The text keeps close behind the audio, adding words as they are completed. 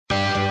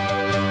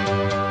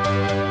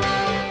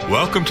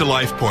Welcome to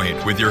Life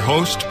Point with your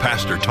host,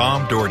 Pastor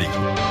Tom Dougherty.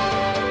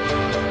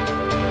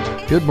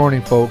 Good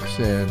morning, folks,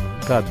 and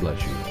God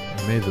bless you.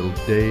 May the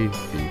day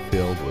be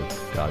filled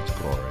with God's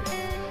glory.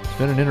 It's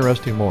been an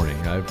interesting morning.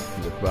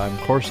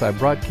 Of course, I'm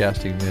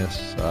broadcasting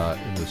this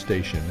in the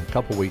station a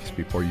couple weeks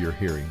before you're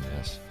hearing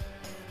this.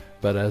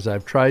 But as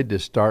I've tried to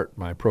start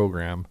my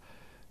program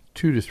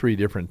 2 to 3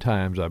 different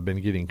times, I've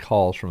been getting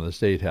calls from the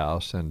State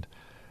House, and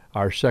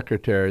our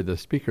secretary, the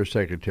Speaker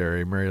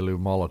Secretary, Mary Lou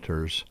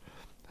Molitor's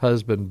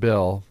husband,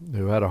 Bill,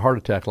 who had a heart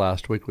attack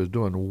last week, was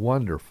doing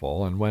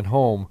wonderful and went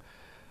home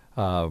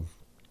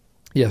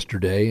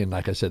yesterday. And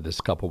like I said, this is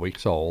a couple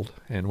weeks old,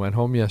 and went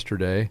home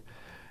yesterday.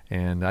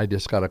 And I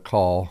just got a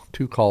call,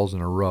 2 calls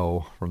in a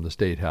row from the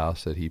State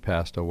House that he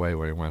passed away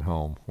when he went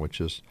home, which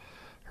is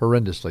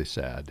horrendously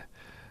sad.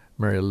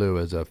 Mary Lou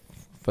is a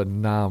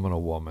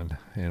phenomenal woman,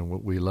 and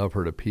we love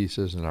her to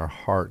pieces, and our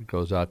heart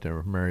goes out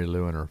to Mary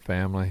Lou and her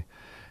family.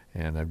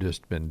 And I've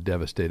just been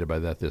devastated by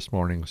that this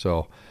morning.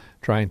 So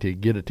trying to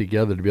get it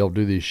together to be able to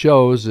do these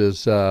shows is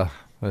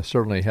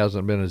certainly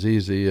hasn't been as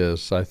easy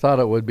as I thought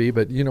it would be.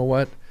 But you know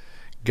what?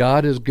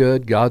 God is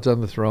good. God's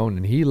on the throne,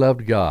 and he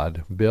loved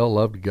God. Bill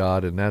loved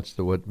God, and that's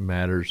what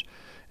matters.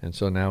 And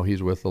so now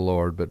he's with the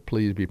Lord. But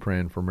please be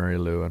praying for Mary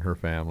Lou and her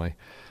family.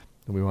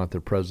 And we want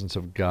the presence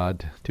of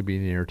God to be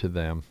near to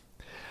them.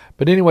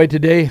 But anyway,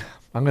 today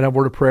I'm going to have a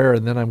word of prayer,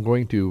 and then I'm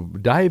going to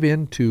dive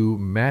into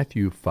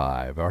Matthew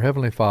 5. Our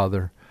Heavenly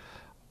Father,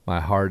 my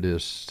heart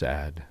is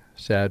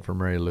sad for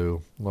Mary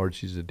Lou. Lord,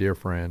 she's a dear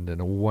friend and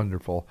a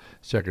wonderful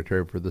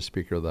secretary for the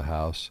Speaker of the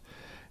House.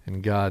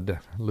 And God,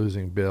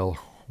 losing Bill,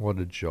 what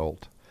a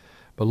jolt.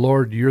 But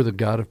Lord, you're the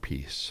God of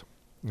peace.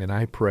 And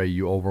I pray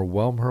you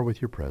overwhelm her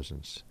with your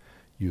presence.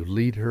 You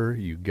lead her,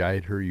 you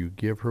guide her, you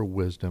give her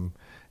wisdom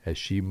as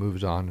she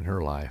moves on in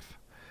her life.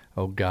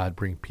 Oh God,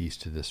 bring peace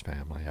to this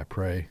family, I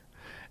pray.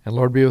 And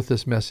Lord, be with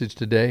this message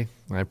today.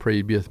 I pray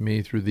you be with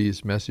me through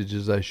these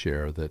messages I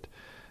share, that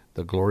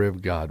the glory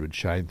of God would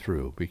shine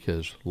through,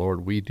 because,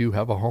 Lord, we do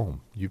have a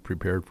home you've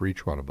prepared for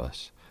each one of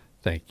us.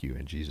 Thank you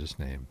in Jesus'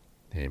 name.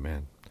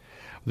 Amen.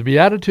 The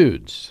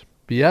Beattitudes.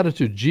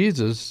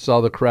 Jesus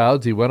saw the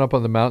crowds. He went up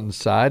on the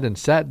mountainside and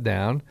sat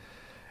down,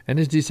 and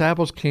his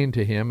disciples came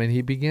to him, and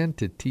he began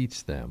to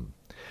teach them.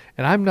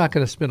 And I'm not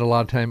going to spend a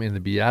lot of time in the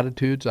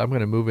Beatitudes. I'm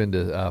going to move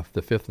into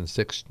the 5th and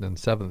 6th and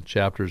 7th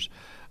chapters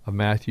of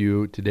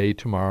Matthew today,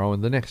 tomorrow,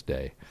 and the next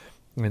day.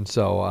 And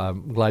so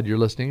I'm glad you're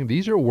listening.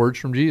 These are words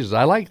from Jesus.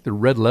 I like the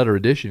red letter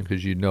edition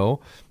because you know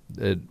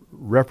it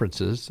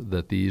references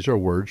that these are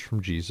words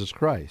from Jesus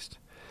Christ.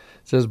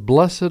 It says,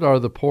 "Blessed are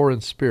the poor in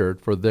spirit,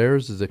 for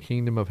theirs is the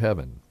kingdom of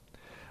heaven.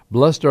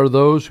 Blessed are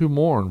those who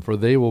mourn, for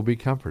they will be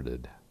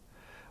comforted.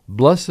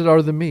 Blessed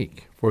are the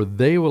meek, for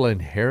they will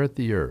inherit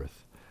the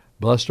earth.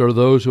 Blessed are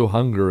those who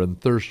hunger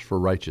and thirst for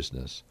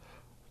righteousness,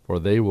 for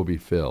they will be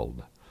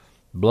filled.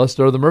 Blessed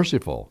are the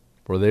merciful,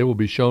 for they will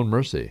be shown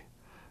mercy.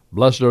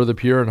 Blessed are the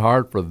pure in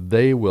heart, for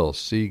they will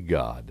see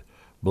God.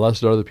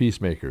 Blessed are the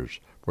peacemakers,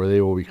 for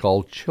they will be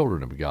called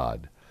children of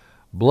God.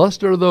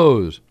 Blessed are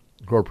those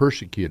who are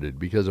persecuted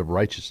because of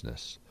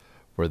righteousness,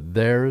 for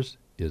theirs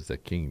is the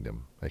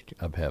kingdom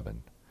of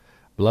heaven.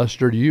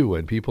 Blessed are you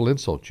when people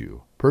insult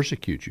you,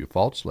 persecute you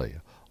falsely,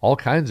 all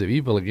kinds of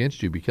evil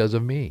against you because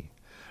of me.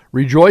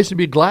 Rejoice and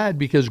be glad,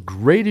 because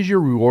great is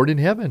your reward in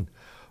heaven.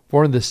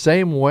 For in the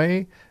same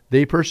way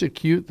they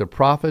persecuted the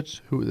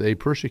prophets who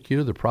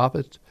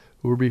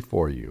were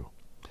before you."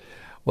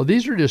 Well,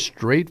 these are just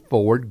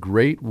straightforward,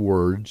 great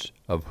words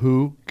of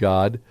who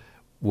God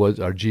was,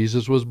 or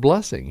Jesus was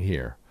blessing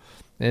here.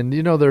 And,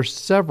 you know, there's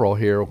several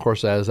here. Of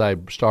course, as I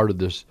started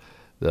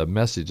the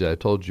message, I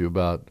told you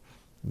about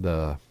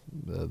the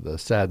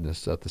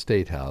sadness at the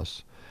State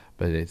House.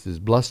 But it says,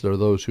 "Blessed are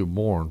those who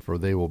mourn, for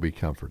they will be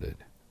comforted."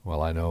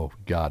 Well, I know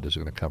God is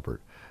going to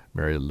comfort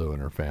Mary Lou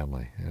and her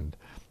family, and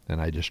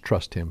I just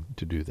trust him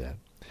to do that.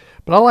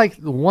 But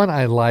the one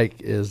I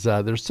like is,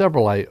 there's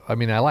several, I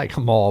like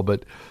them all,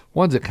 but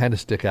ones that kind of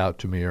stick out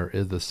to me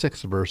is the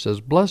 6th verse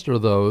says, "Blessed are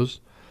those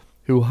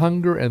who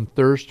hunger and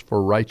thirst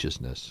for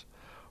righteousness,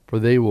 for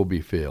they will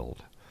be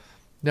filled."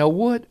 Now,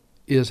 what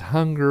is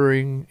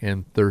hungering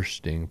and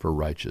thirsting for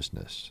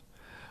righteousness?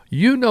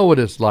 You know what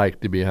it's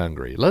like to be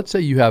hungry. Let's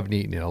say you haven't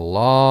eaten in a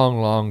long,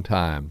 long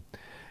time,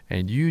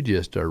 and you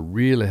just are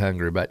really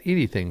hungry about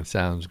anything that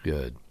sounds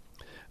good.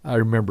 I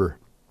remember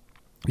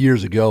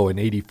years ago in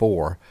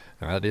 '84,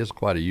 that is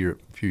quite a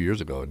few years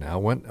ago now, I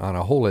went on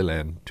a Holy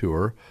Land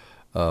tour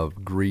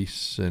of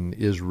Greece and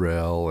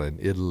Israel and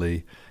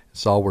Italy,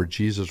 saw where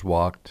Jesus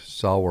walked,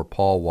 saw where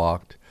Paul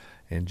walked,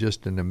 and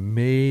just an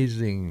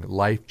amazing,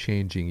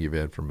 life-changing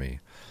event for me.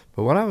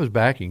 But when I was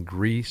back in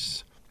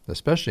Greece,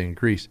 especially in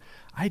Greece,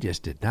 I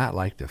just did not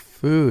like the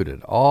food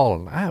at all,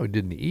 and I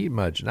didn't eat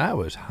much, and I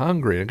was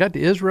hungry. I got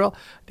to Israel,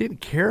 didn't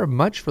care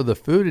much for the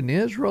food in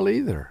Israel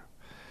either.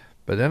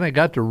 But then I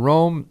got to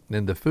Rome,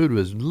 and the food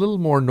was a little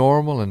more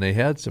normal, and they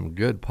had some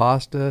good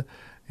pasta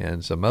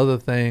and some other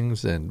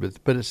things,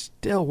 but it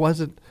still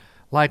wasn't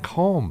like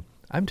home.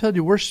 I'm telling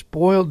you, we're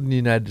spoiled in the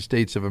United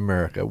States of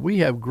America. We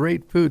have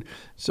great food.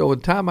 So by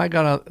the time I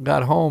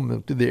got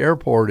home to the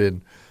airport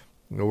in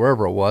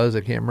wherever it was,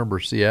 I can't remember,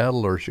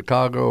 Seattle or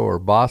Chicago or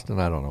Boston,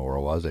 I don't know where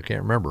it was. I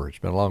can't remember. It's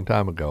been a long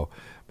time ago.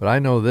 But I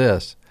know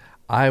this: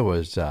 I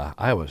was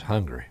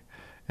hungry,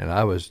 and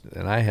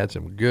I had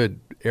some good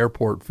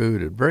airport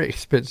food and very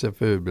expensive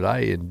food, but I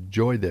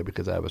enjoyed that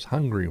because I was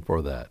hungry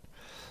for that.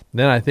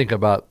 Then I think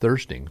about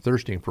thirsting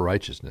for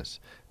righteousness.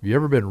 Have you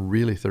ever been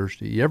really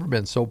thirsty? You ever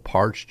been so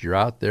parched you're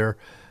out there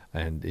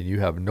and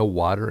you have no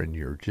water and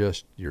you're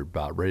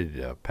about ready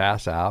to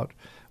pass out?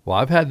 Well,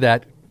 I've had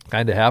that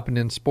kind of happen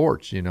in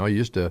sports. You know, I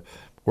used to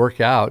work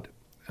out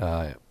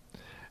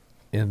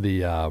in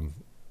the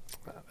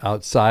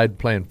outside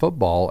playing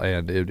football,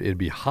 and it'd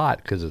be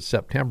hot because it's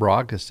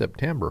August,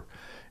 September,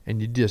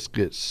 and you just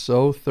get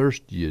so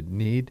thirsty you'd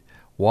need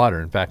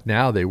water. In fact,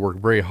 now they work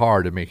very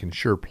hard at making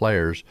sure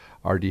players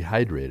are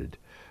dehydrated.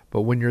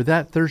 But when you're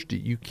that thirsty,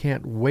 you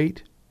can't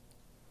wait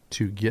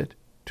to get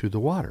to the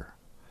water.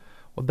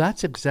 Well,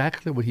 that's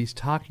exactly what he's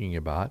talking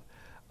about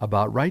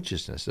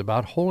righteousness,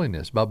 about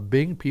holiness, about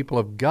being people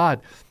of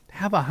God.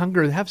 Have a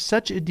hunger, have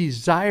such a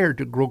desire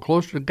to grow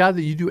closer to God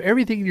that you do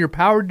everything in your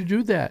power to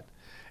do that.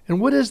 And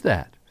what is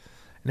that?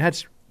 And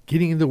that's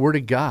getting in the Word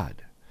of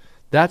God.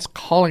 That's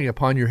calling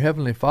upon your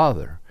Heavenly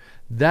Father.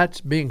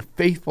 That's being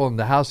faithful in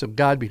the house of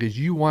God because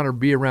you want to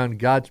be around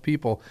God's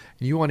people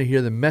and you want to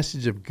hear the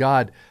message of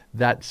God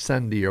that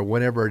Sunday or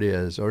whenever it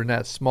is, or in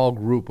that small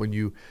group when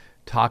you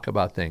talk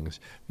about things.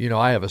 You know,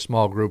 I have a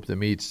small group that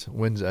meets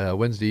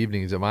Wednesday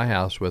evenings at my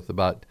house with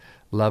about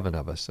 11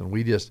 of us, and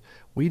we just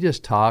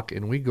talk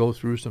and we go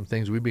through some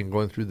things. We've been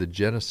going through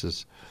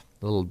the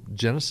little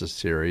Genesis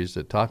series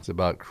that talks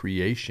about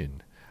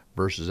creation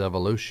versus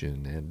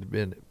evolution, and it's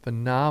been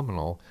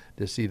phenomenal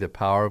to see the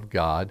power of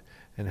God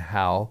and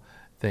how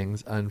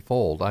things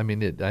unfold. I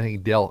mean, I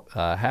think Del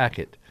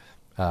Hackett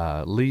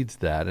leads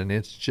that, and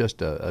it's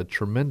just a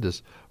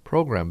tremendous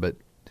program. But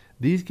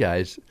these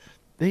guys,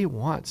 they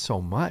want so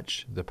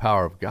much the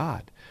power of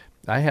God.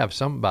 I have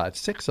about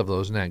 6 of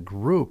those in that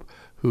group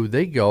who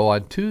they go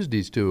on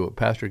Tuesdays to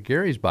Pastor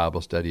Gary's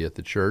Bible study at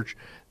the church.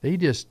 They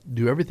just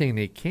do everything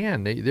they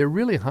can. They're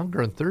really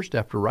hunger and thirst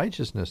after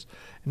righteousness.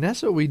 And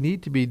that's what we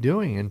need to be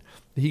doing. And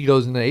he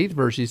goes in the 8th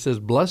verse, he says,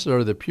 "Blessed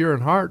are the pure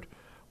in heart,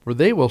 for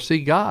they will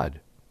see God."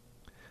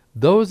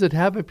 Those that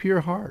have a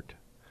pure heart,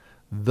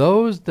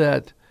 those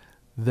that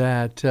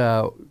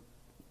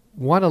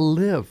want to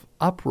live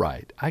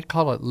upright. I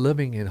call it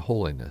living in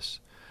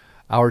holiness.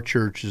 Our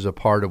church is a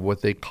part of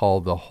what they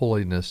call the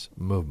holiness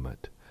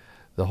movement.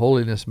 The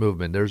holiness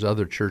movement. There's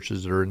other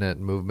churches that are in that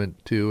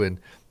movement too, and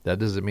that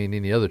doesn't mean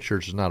any other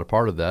church is not a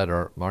part of that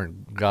or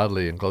aren't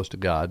godly and close to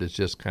God. It's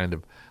just kind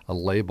of a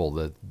label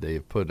that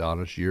they've put on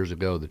us years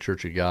ago. The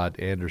Church of God,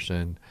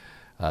 Anderson,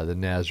 the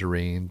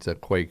Nazarenes, the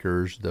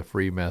Quakers, the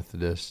Free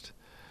Methodists.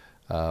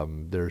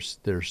 There's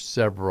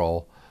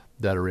several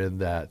that are in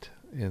that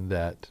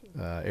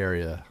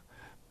area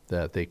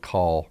that they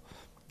call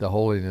the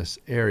holiness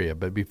area.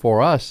 But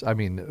before us, I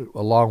mean,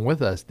 along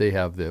with us, they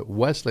have the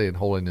Wesleyan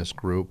Holiness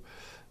Group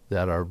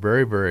that are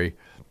very, very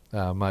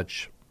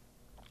much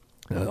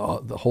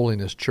the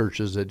holiness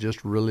churches that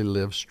just really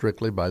live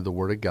strictly by the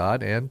Word of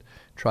God and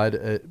try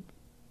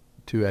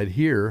to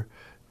adhere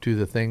to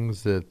the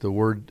things that the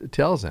Word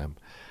tells them.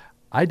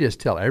 I just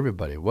tell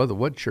everybody, whether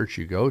what church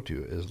you go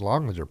to, as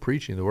long as they're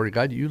preaching the Word of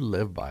God, you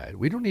live by it.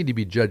 We don't need to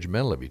be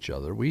judgmental of each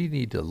other. We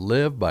need to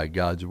live by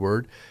God's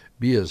Word,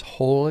 be as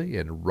holy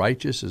and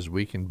righteous as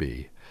we can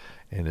be.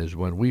 And as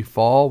when we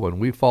fall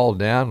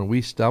down and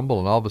we stumble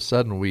and all of a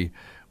sudden we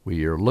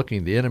are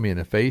looking the enemy in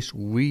the face,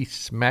 we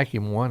smack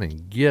him one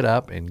and get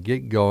up and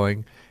get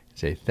going and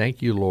say,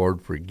 "Thank you,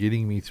 Lord, for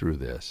getting me through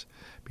this."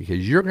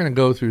 Because you're going to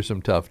go through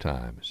some tough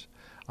times.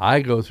 I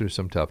go through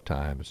some tough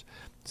times.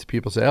 So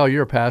people say, "Oh,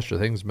 you're a pastor,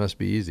 things must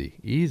be easy."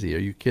 Easy? Are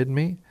you kidding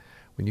me?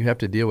 When you have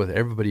to deal with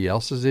everybody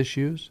else's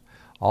issues,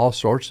 all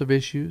sorts of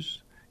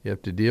issues, you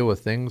have to deal with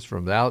things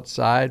from the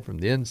outside, from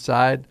the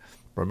inside,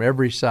 from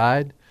every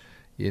side.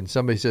 And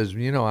somebody says,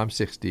 I'm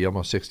 60,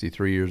 almost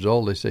 63 years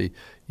old. They say,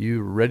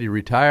 "You ready to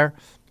retire?"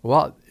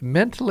 Well,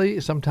 mentally,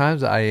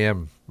 sometimes I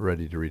am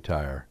ready to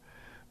retire.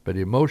 But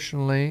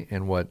emotionally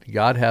and what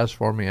God has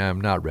for me, I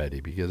am not ready,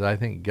 because I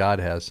think God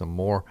has some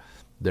more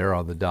there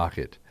on the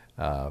docket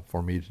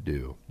for me to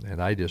do.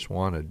 And I just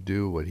want to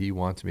do what he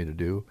wants me to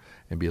do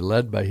and be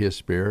led by his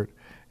Spirit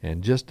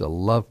and just to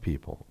love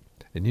people.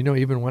 And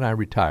even when I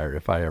retire,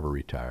 if I ever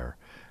retire,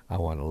 I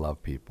want to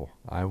love people.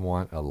 I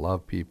want to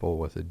love people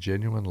with a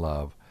genuine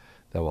love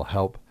that will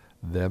help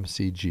them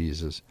see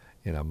Jesus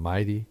in a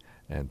mighty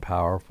and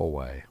powerful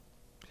way.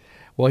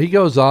 Well, he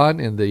goes on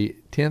in the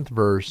 10th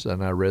verse,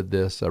 and I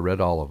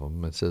read all of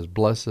them. It says,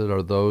 "Blessed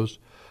are those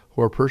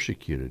who are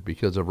persecuted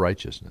because of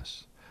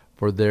righteousness,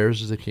 for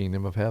theirs is the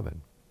kingdom of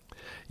heaven."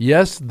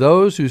 Yes,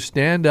 those who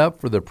stand up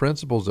for the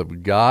principles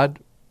of God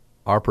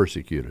are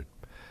persecuted.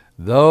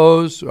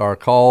 Those are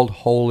called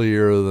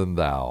holier than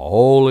thou,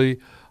 holy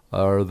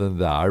other than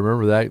thou. I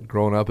remember that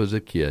growing up as a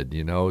kid,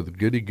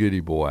 the goody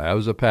boy. I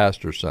was a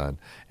pastor's son,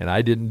 and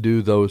I didn't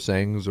do those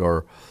things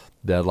or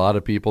that a lot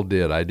of people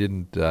did. I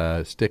didn't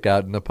stick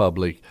out in the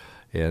public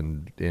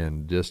and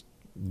just,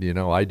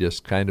 I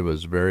just kind of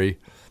was very,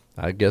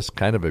 I guess,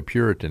 kind of a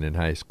Puritan in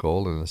high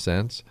school in a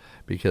sense,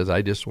 because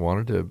I just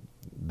wanted to,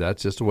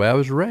 that's just the way I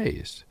was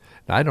raised.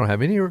 Now, I don't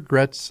have any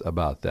regrets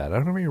about that. I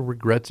don't have any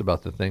regrets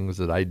about the things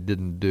that I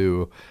didn't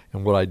do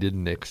and what I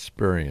didn't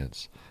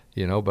experience,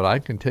 but I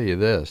can tell you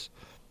this,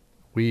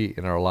 we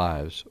in our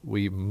lives,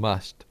 we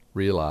must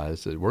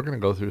realize that we're going to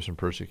go through some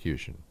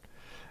persecution.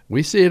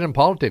 We see it in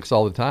politics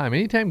all the time.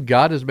 Anytime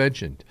God is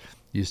mentioned,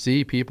 you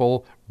see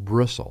people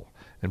bristle.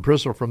 And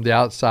bristle from the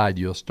outside,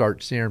 you'll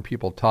start seeing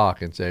people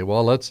talk and say,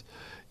 well, let's,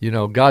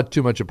 God's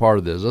too much a part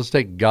of this. Let's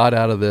take God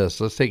out of this.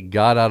 Let's take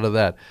God out of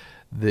that.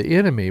 The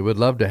enemy would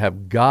love to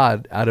have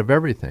God out of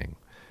everything.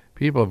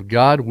 People of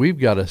God, we've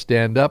got to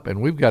stand up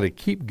and we've got to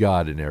keep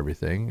God in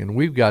everything, and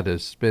we've got to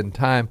spend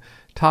time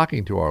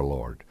talking to our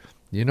Lord.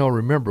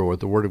 Remember what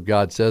the Word of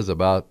God says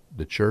about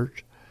the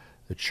church.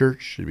 The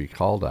church should be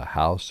called a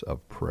house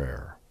of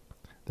prayer.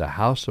 The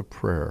house of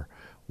prayer.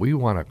 We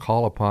want to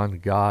call upon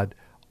God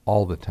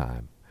all the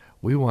time.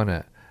 We want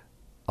to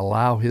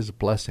allow His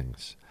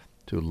blessings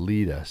to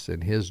lead us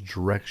in His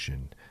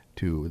direction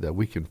that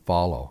we can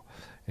follow.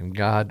 And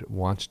God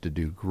wants to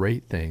do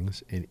great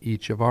things in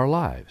each of our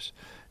lives.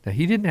 Now,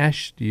 He didn't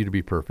ask you to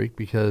be perfect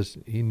because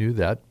He knew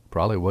that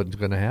probably wasn't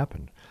going to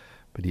happen.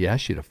 But He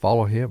asked you to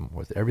follow Him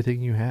with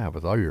everything you have,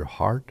 with all your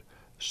heart,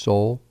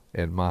 soul,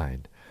 and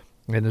mind.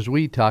 And as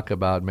we talk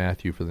about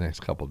Matthew for the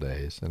next couple of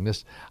days, and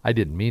this, I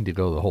didn't mean to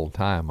go the whole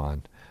time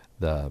on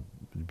the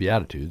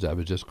Beatitudes. I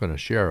was just going to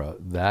share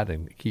that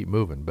and keep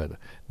moving. But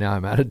now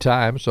I'm out of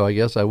time, so I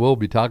guess I will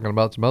be talking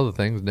about some other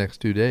things next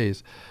 2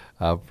 days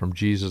from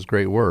Jesus'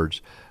 great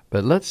words.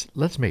 But let's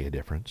make a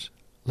difference.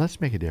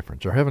 Let's make a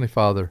difference. Our Heavenly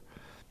Father,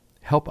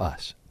 help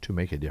us to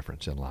make a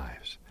difference in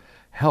lives.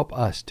 Help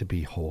us to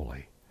be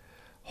holy.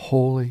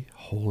 Holy,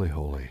 holy,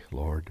 holy,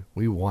 Lord.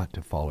 We want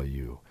to follow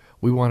you.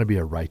 We want to be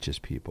a righteous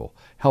people.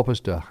 Help us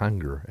to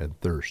hunger and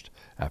thirst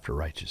after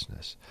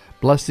righteousness.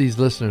 Bless these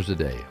listeners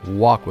today.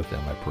 Walk with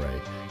them, I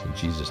pray. In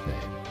Jesus'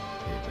 name,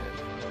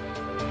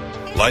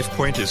 amen.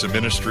 LifePoint is a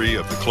ministry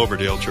of the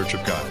Cloverdale Church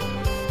of God.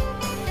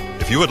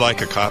 If you would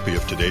like a copy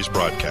of today's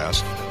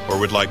broadcast or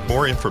would like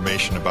more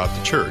information about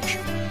the church,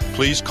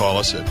 please call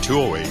us at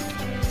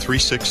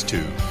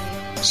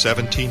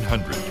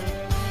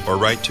 208-362-1700 or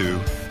write to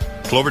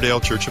Cloverdale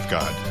Church of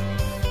God,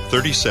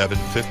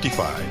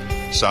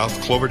 3755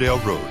 South Cloverdale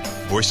Road,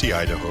 Boise,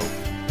 Idaho,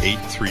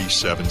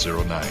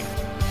 83709.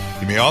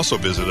 You may also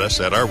visit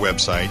us at our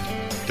website,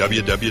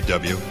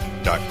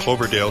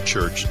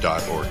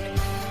 www.cloverdalechurch.org.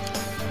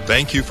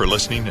 Thank you for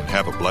listening and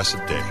have a blessed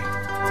day.